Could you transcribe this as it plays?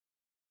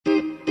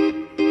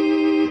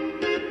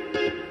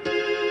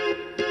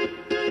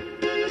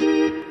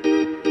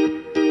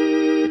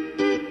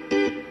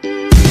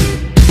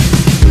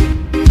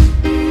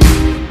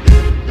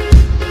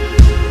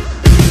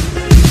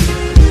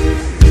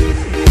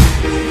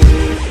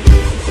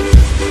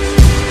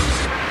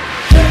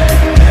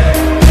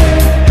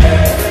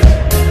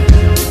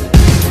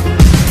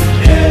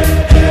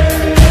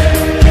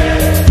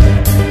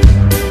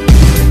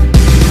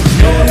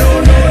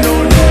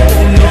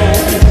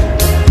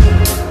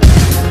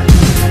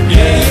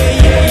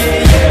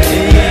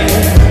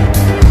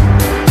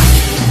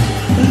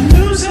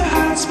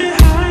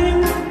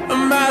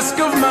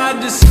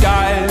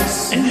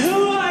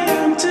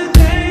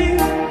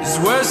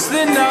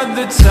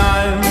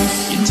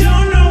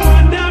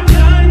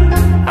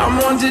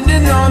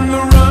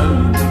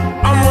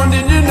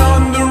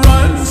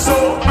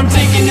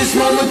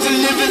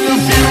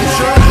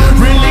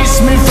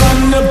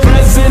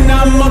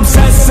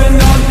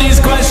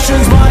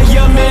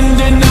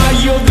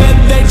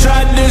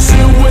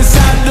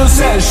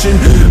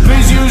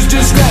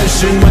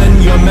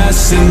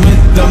messing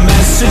with the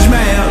message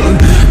man.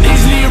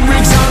 These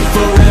lyrics aren't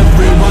for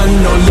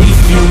everyone, only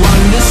if you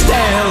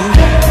understand.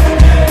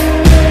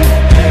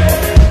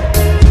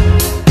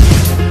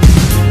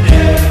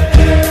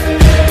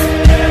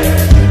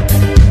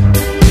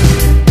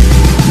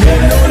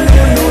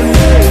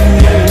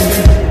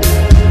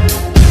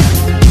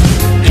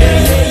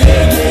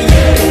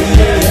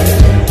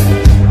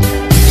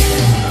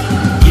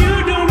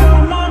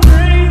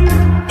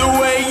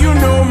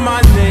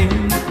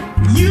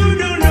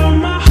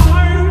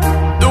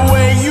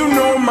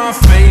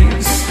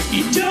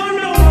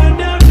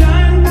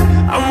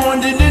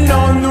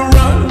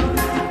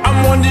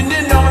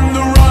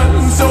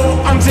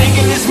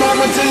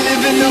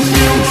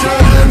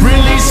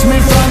 Release me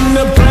from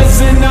the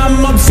present,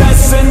 I'm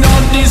obsessing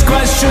on these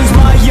questions.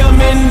 Why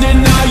I'm in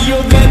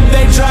denial that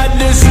they tried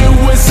the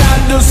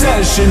suicidal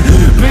session.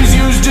 Please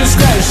use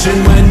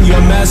discretion when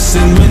you're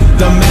messing with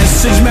the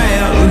message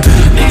man.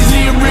 These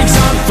lyrics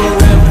aren't for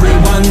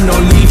everyone,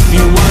 only if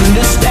you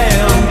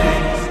understand.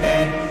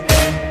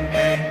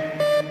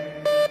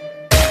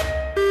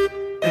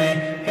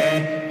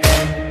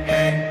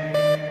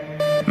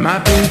 My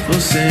people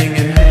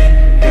singing,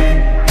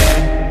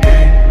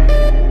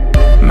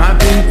 my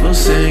people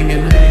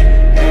singing.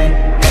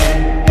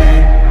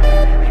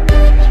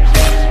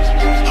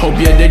 Hope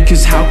you're dead,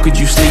 cause how could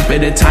you sleep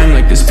at a time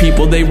like this?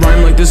 People, they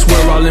rhyme like this,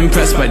 we're all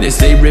impressed by this.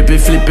 They rip it,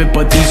 flip it,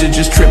 but these are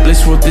just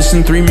triplets. Wrote this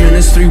in 3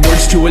 minutes, 3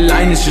 words to a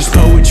line. It's just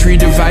poetry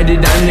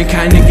divided. I'm the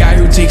kind of guy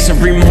who takes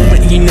every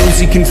moment he knows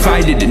he can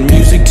fight it. In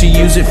music to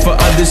use it, for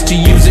others to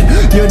use it.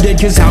 You're dead,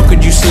 cause how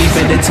could you sleep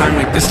at a time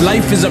like this?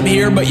 Life is up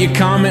here, but you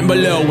comment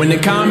below, and the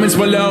comments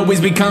will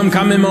always become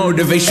common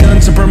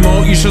motivation to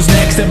promote your show's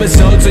next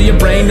episode, so your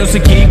brain knows to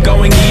keep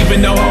going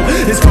even though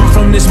it's far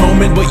from this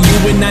moment. But you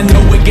and I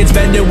know it gets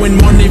better when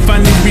one day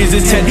finally rears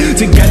its head.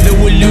 Together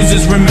we're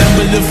losers,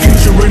 remember the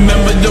future,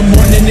 remember the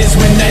morning is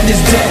when night is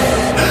dead.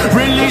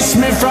 Release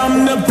me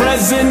from the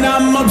present,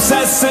 I'm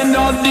obsessing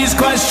on these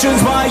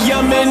questions. Why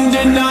I'm in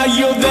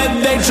denial that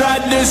they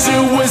tried the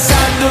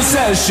suicidal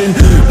session.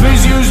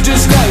 Please use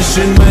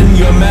discretion when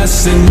you're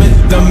messing with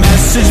the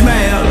message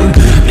man.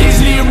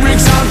 These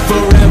lyrics aren't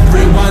for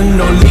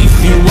everyone, only if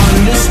you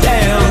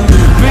understand.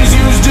 Please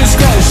use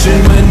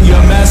discretion when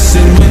you're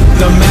messing with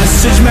the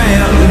message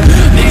man.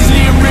 These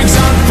lyrics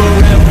aren't for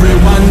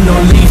everyone,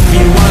 only if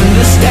you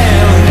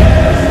understand.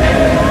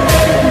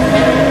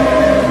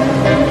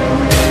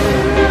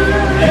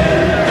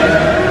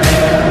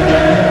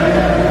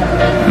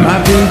 My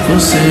people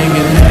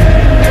singing,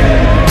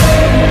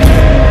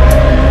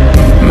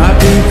 my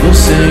people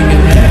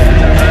singing,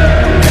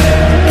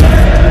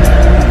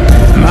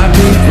 my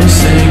people singing.